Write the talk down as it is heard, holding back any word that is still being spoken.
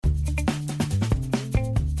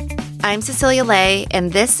I'm Cecilia Lay,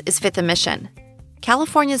 and this is Fifth & Mission.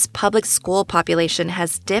 California's public school population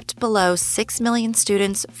has dipped below 6 million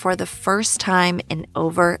students for the first time in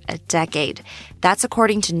over a decade. That's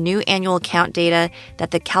according to new annual count data that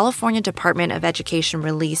the California Department of Education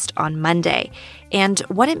released on Monday. And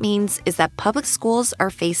what it means is that public schools are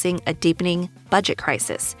facing a deepening budget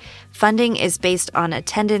crisis. Funding is based on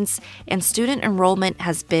attendance, and student enrollment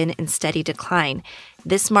has been in steady decline.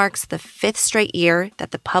 This marks the fifth straight year that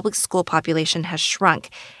the public school population has shrunk,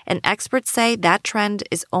 and experts say that trend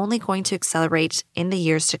is only going to accelerate in the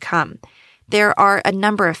years to come. There are a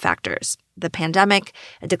number of factors: the pandemic,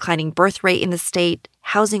 a declining birth rate in the state,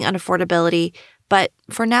 housing unaffordability, but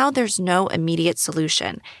for now there's no immediate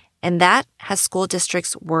solution, and that has school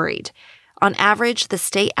districts worried. On average, the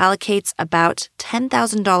state allocates about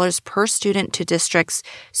 $10,000 per student to districts,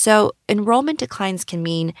 so enrollment declines can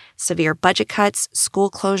mean severe budget cuts, school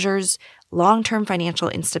closures, long-term financial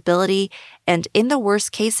instability, and in the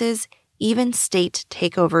worst cases, even state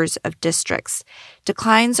takeovers of districts.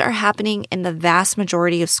 Declines are happening in the vast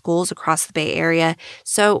majority of schools across the Bay Area,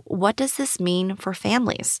 so what does this mean for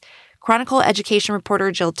families? Chronicle education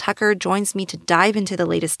reporter Jill Tucker joins me to dive into the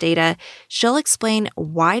latest data. She'll explain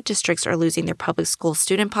why districts are losing their public school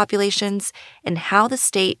student populations and how the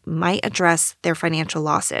state might address their financial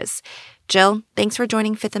losses. Jill, thanks for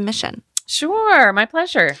joining Fifth & Mission. Sure, my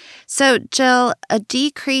pleasure. So, Jill, a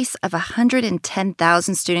decrease of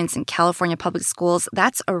 110,000 students in California public schools,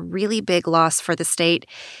 that's a really big loss for the state.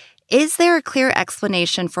 Is there a clear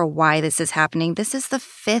explanation for why this is happening? This is the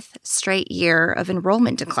fifth straight year of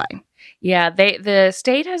enrollment decline. Yeah, the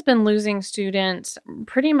state has been losing students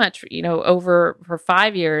pretty much, over for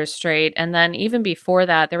 5 years straight. And then even before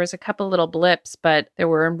that, there was a couple little blips, but there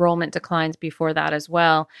were enrollment declines before that as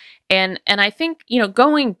well. And I think,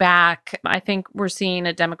 going back, I think we're seeing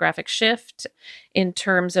a demographic shift in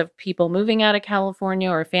terms of people moving out of California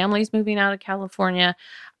or families moving out of California.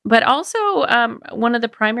 But also, one of the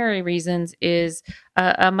primary reasons is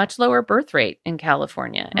a much lower birth rate in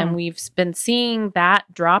California. And we've been seeing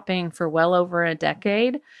that dropping for well over a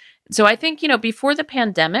decade. So I think, before the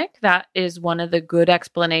pandemic, that is one of the good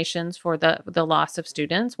explanations for the loss of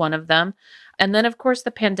students, one of them. And then, of course, the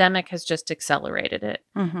pandemic has just accelerated it.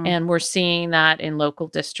 And we're seeing that in local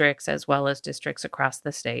districts as well as districts across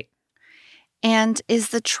the state. And is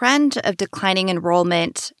the trend of declining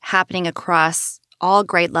enrollment happening across all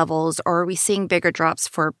grade levels, or are we seeing bigger drops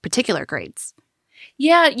for particular grades?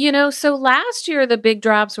 Yeah, so last year the big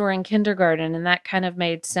drops were in kindergarten, and that kind of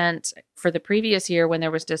made sense for the previous year when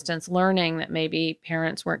there was distance learning, that maybe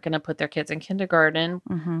parents weren't going to put their kids in kindergarten,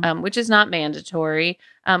 which is not mandatory.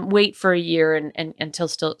 Wait for a year and until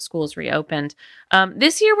schools reopened.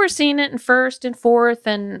 This year we're seeing it in first and fourth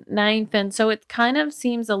and ninth, and so it kind of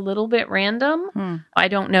seems a little bit random. I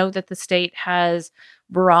don't know that the state has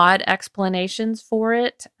broad explanations for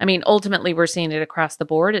it. I mean, ultimately, we're seeing it across the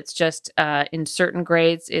board. It's just in certain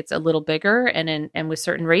grades, it's a little bigger, and with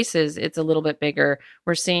certain races, it's a little bit bigger.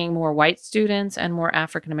 We're seeing more white students and more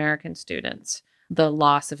African American students. The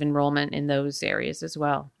loss of enrollment in those areas as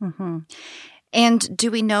well. And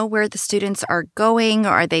do we know where the students are going?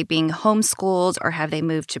 Are they being homeschooled, or have they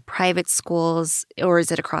moved to private schools, or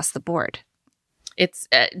is it across the board? It's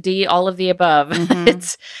all of the above.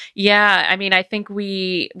 I think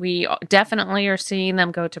we definitely are seeing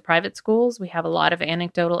them go to private schools. We have a lot of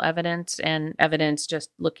anecdotal evidence and evidence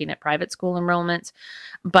just looking at private school enrollments,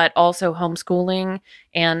 but also homeschooling,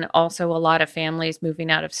 and also a lot of families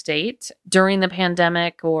moving out of state during the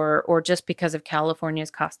pandemic or just because of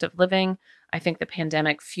California's cost of living. I think the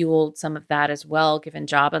pandemic fueled some of that as well, given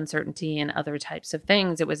job uncertainty and other types of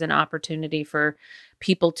things. It was an opportunity for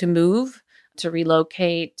people to move, to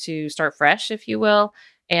relocate, to start fresh, if you will.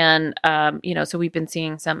 And, so we've been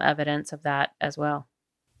seeing some evidence of that as well.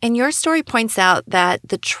 And your story points out that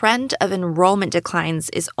the trend of enrollment declines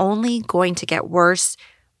is only going to get worse.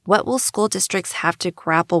 What will school districts have to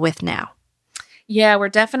grapple with now? Yeah, we're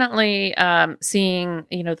definitely seeing,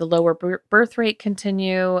 the lower birth rate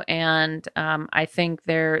continue. And I think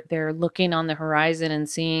they're looking on the horizon and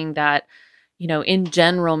seeing that, in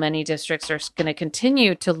general, many districts are going to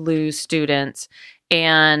continue to lose students,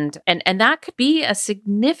 and that could be a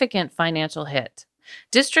significant financial hit.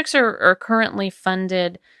 Districts are currently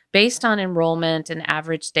funded based on enrollment and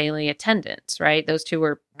average daily attendance, right? Those two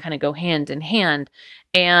are kind of go hand in hand.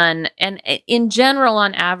 And in general,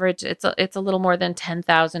 on average, it's a little more than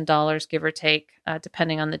 $10,000, give or take,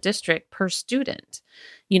 depending on the district, per student.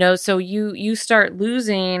 So you start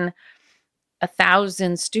losing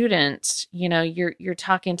 1,000 students, you're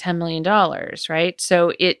talking $10 million, right?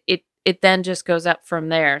 So it then just goes up from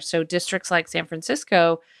there. So districts like San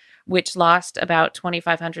Francisco which lost about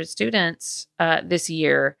 2,500 students this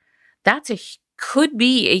year, could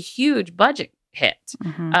be a huge budget hit.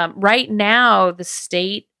 Right now, the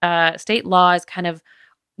state law is kind of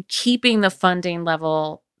keeping the funding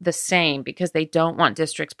level the same because they don't want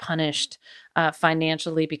districts punished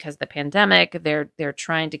financially because of the pandemic. They're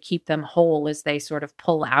trying to keep them whole as they sort of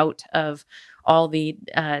pull out of all the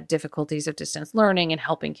difficulties of distance learning and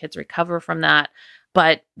helping kids recover from that.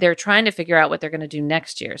 But they're trying to figure out what they're going to do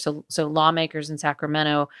next year. So lawmakers in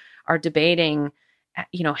Sacramento are debating,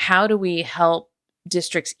 how do we help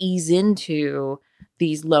districts ease into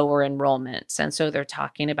these lower enrollments? And so they're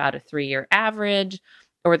talking about a 3-year average,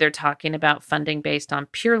 or they're talking about funding based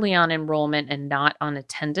purely on enrollment and not on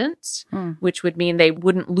attendance, which would mean they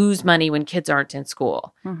wouldn't lose money when kids aren't in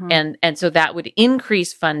school. And so that would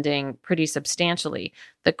increase funding pretty substantially.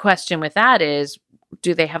 The question with that is,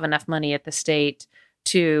 do they have enough money at the state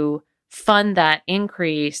to fund that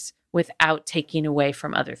increase without taking away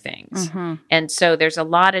from other things? And so there's a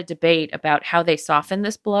lot of debate about how they soften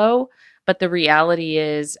this blow. But the reality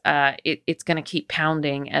is it's going to keep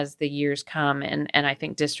pounding as the years come. And I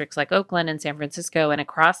think districts like Oakland and San Francisco and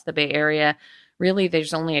across the Bay Area, really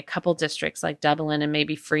there's only a couple districts like Dublin and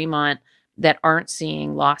maybe Fremont that aren't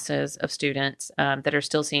seeing losses of students, that are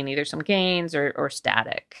still seeing either some gains or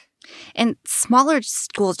static. And smaller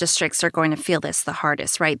school districts are going to feel this the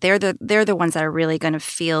hardest, right? They're the ones that are really going to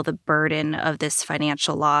feel the burden of this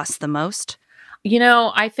financial loss the most.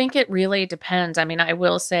 I think it really depends. I mean, I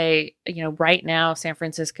will say, right now, San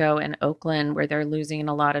Francisco and Oakland, where they're losing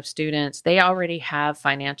a lot of students, they already have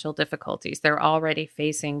financial difficulties. They're already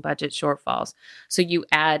facing budget shortfalls. So you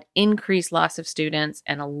add increased loss of students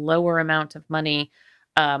and a lower amount of money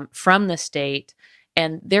from the state,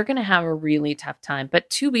 and they're going to have a really tough time. But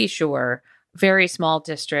to be sure, very small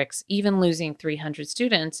districts, even losing 300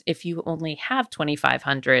 students, if you only have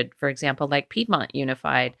 2,500, for example, like Piedmont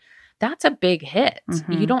Unified, that's a big hit.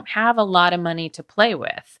 You don't have a lot of money to play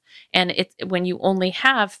with. And it's when you only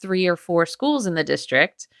have 3 or 4 schools in the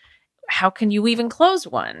district, how can you even close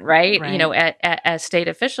one, right? As state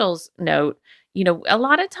officials note, a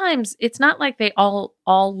lot of times it's not like they all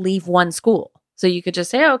leave one school. So you could just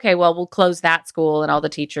say, okay, well, we'll close that school and all the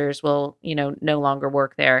teachers will, no longer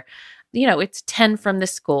work there. It's 10 from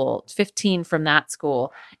this school, 15 from that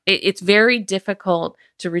school. It's very difficult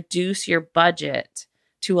to reduce your budget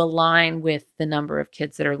to align with the number of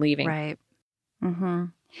kids that are leaving. Right.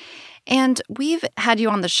 And we've had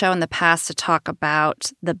you on the show in the past to talk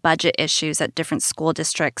about the budget issues that different school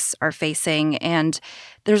districts are facing. And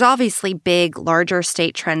there's obviously big, larger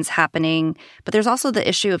state trends happening, but there's also the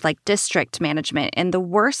issue of district management. And the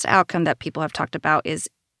worst outcome that people have talked about is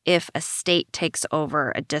if a state takes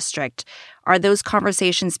over a district. Are those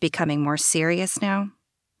conversations becoming more serious now?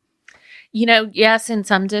 Yes, in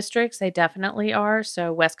some districts, they definitely are.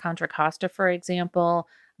 So West Contra Costa, for example,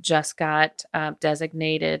 just got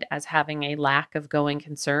designated as having a lack of going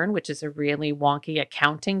concern, which is a really wonky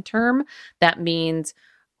accounting term. That means,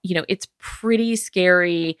 it's pretty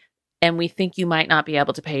scary and we think you might not be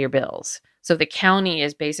able to pay your bills. So the county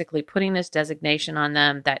is basically putting this designation on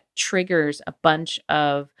them that triggers a bunch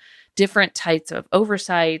of different types of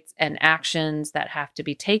oversights and actions that have to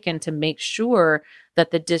be taken to make sure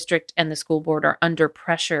that the district and the school board are under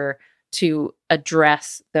pressure to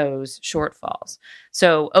address those shortfalls.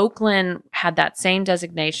 So Oakland had that same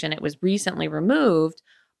designation. It was recently removed,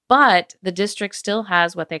 but the district still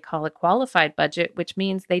has what they call a qualified budget, which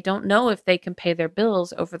means they don't know if they can pay their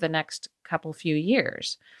bills over the next few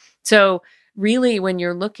years. So really, when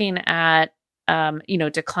you're looking at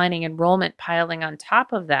declining enrollment piling on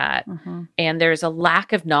top of that. And there's a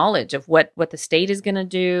lack of knowledge of what the state is going to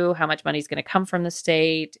do, how much money is going to come from the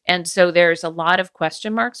state. And so there's a lot of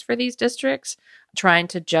question marks for these districts trying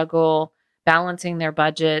to juggle balancing their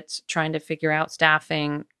budgets, trying to figure out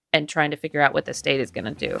staffing, and trying to figure out what the state is going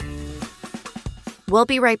to do. We'll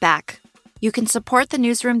be right back. You can support the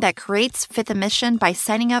newsroom that creates Fifth & Mission by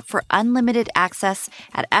signing up for unlimited access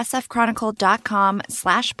at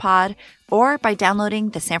sfchronicle.com/pod or by downloading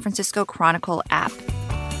the San Francisco Chronicle app.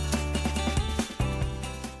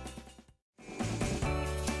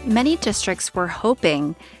 Many districts were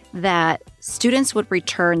hoping that students would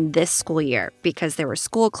return this school year because there were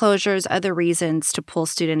school closures, other reasons to pull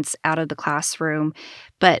students out of the classroom.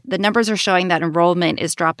 But the numbers are showing that enrollment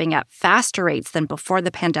is dropping at faster rates than before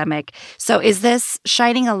the pandemic. So is this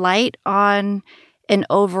shining a light on an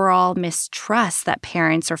overall mistrust that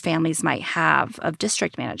parents or families might have of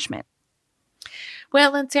district management?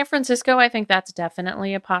 Well, in San Francisco, I think that's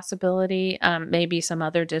definitely a possibility. Maybe some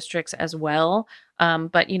other districts as well.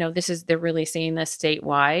 But they're really seeing this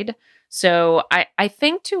statewide. So I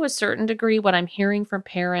think to a certain degree, what I'm hearing from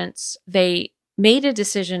parents, they made a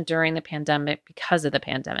decision during the pandemic because of the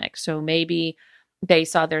pandemic. So maybe they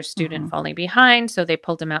saw their student falling behind, so they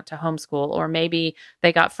pulled him out to homeschool. Or maybe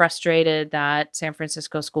they got frustrated that San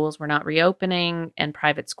Francisco schools were not reopening and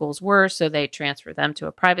private schools were, so they transferred them to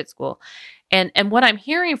a private school. And what I'm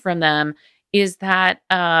hearing from them is that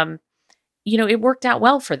it worked out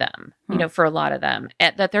well for them, for a lot of them,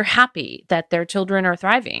 that they're happy that their children are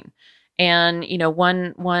thriving. And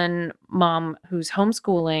one mom who's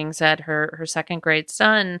homeschooling said her second grade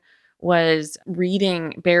son was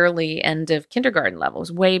reading barely end of kindergarten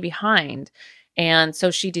levels, way behind. And so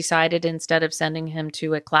she decided, instead of sending him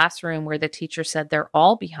to a classroom where the teacher said they're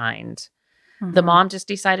all behind, the mom just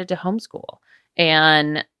decided to homeschool.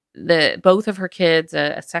 And both of her kids,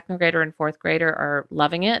 a second grader and fourth grader, are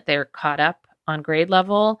loving it. They're caught up on grade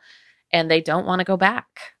level and they don't want to go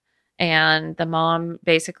back. And the mom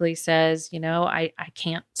basically says, I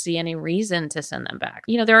can't see any reason to send them back.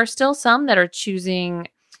 There are still some that are choosing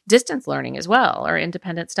distance learning as well, or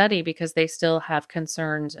independent study, because they still have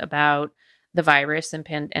concerns about the virus and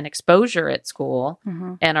exposure at school,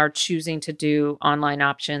 and are choosing to do online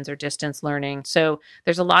options or distance learning. So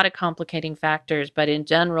there's a lot of complicating factors, but in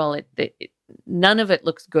general, none of it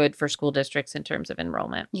looks good for school districts in terms of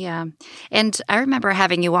enrollment. Yeah. And I remember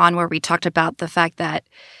having you on where we talked about the fact that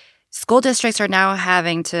school districts are now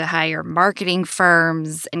having to hire marketing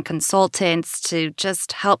firms and consultants to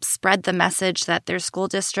just help spread the message that their school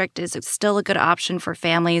district is still a good option for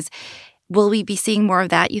families. Will we be seeing more of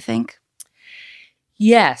that, you think?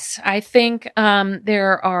 Yes, I think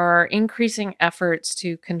there are increasing efforts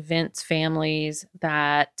to convince families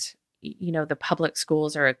that the public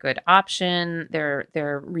schools are a good option.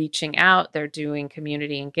 They're reaching out. They're doing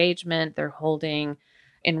community engagement. They're holding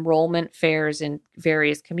enrollment fairs in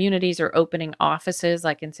various communities, or opening offices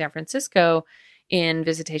like in San Francisco, in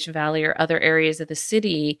Visitation Valley, or other areas of the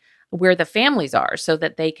city where the families are, so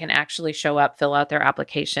that they can actually show up, fill out their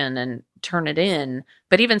application, and turn it in.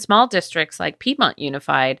 But even small districts like Piedmont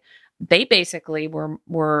Unified, they basically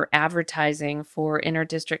were advertising for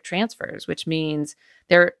inter-district transfers, which means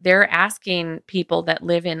they're asking people that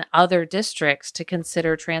live in other districts to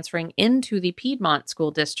consider transferring into the Piedmont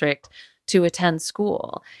school district to attend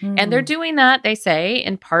school. And they're doing that, they say,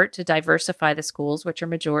 in part to diversify the schools, which are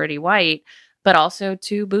majority white, but also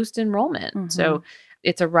to boost enrollment. So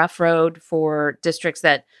it's a rough road for districts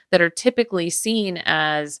that are typically seen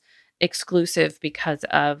as exclusive because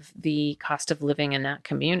of the cost of living in that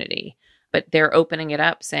community. But they're opening it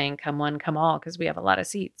up, saying, come one, come all, because we have a lot of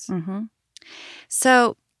seats.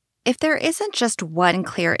 So if there isn't just one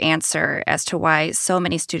clear answer as to why so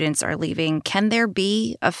many students are leaving, can there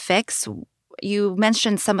be a fix? You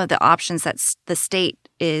mentioned some of the options that the state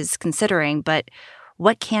is considering, but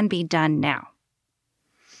what can be done now?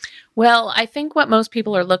 Well, I think what most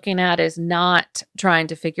people are looking at is not trying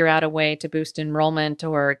to figure out a way to boost enrollment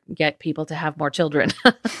or get people to have more children.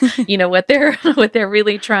 What they're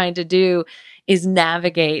really trying to do is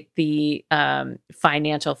navigate the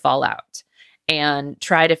financial fallout and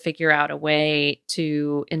try to figure out a way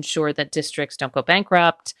to ensure that districts don't go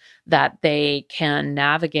bankrupt, that they can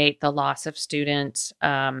navigate the loss of students,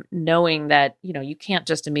 knowing that, you can't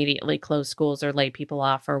just immediately close schools or lay people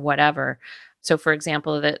off or whatever. So, for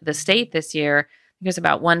example, the state this year, there's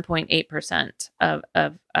about 1.8%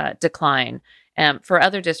 of decline. For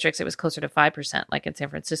other districts, it was closer to 5%, like in San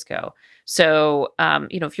Francisco. So,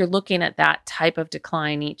 if you're looking at that type of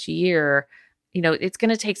decline each year, it's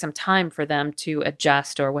going to take some time for them to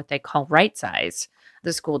adjust, or what they call right size,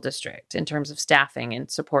 the school district in terms of staffing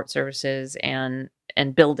and support services and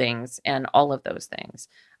buildings and all of those things.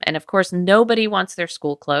 And of course, nobody wants their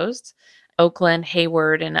school closed. Oakland,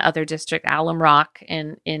 Hayward, and other district, Alum Rock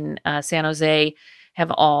in San Jose,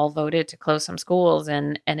 have all voted to close some schools,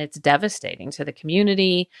 and it's devastating to the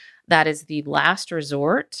community. That is the last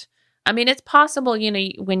resort. I mean, it's possible,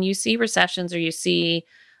 when you see recessions or you see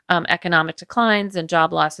economic declines and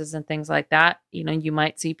job losses and things like that, you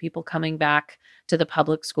might see people coming back to the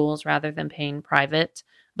public schools rather than paying private.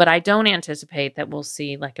 But I don't anticipate that we'll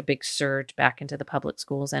see like a big surge back into the public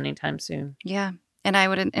schools anytime soon. Yeah. And I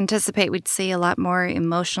would anticipate we'd see a lot more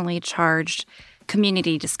emotionally charged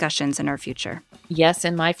community discussions in our future. Yes,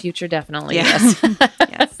 in my future, definitely. Yeah.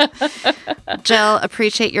 Yes. Yes. Jill,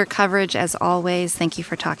 appreciate your coverage as always. Thank you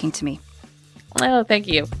for talking to me. Oh, thank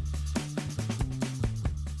you.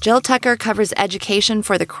 Jill Tucker covers education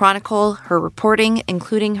for The Chronicle. Her reporting,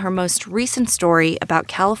 including her most recent story about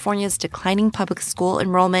California's declining public school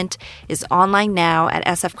enrollment, is online now at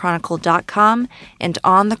sfchronicle.com and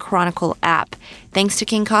on the Chronicle app. Thanks to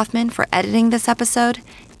King Kaufman for editing this episode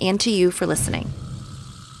and to you for listening.